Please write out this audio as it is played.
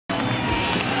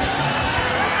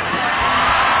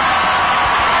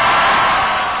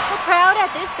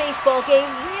This baseball game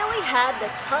really had the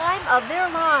time of their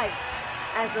lives,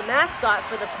 as the mascot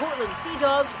for the Portland Sea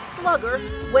Dogs, Slugger,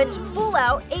 went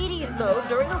full-out 80s mode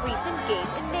during a recent game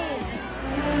in Maine.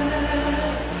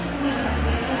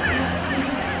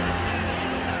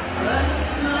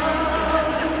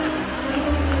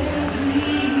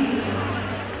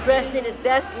 Dressed in his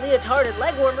best leotard and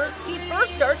leg warmers, he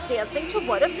first starts dancing to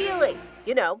What a Feeling,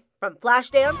 you know, from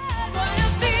Flashdance.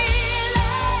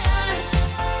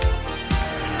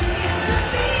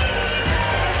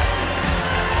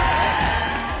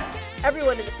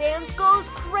 Everyone in the stands goes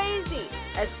crazy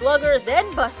as Slugger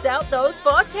then busts out those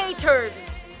faute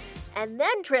turns and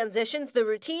then transitions the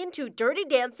routine to Dirty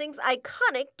Dancing's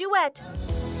iconic duet.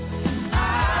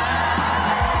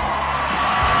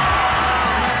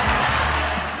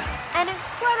 An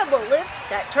incredible lift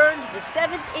that turned the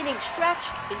 7th inning stretch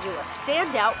into a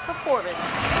standout performance.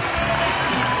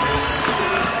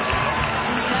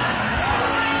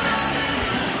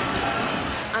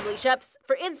 I'm Mashup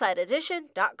for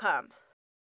InsideEdition.com.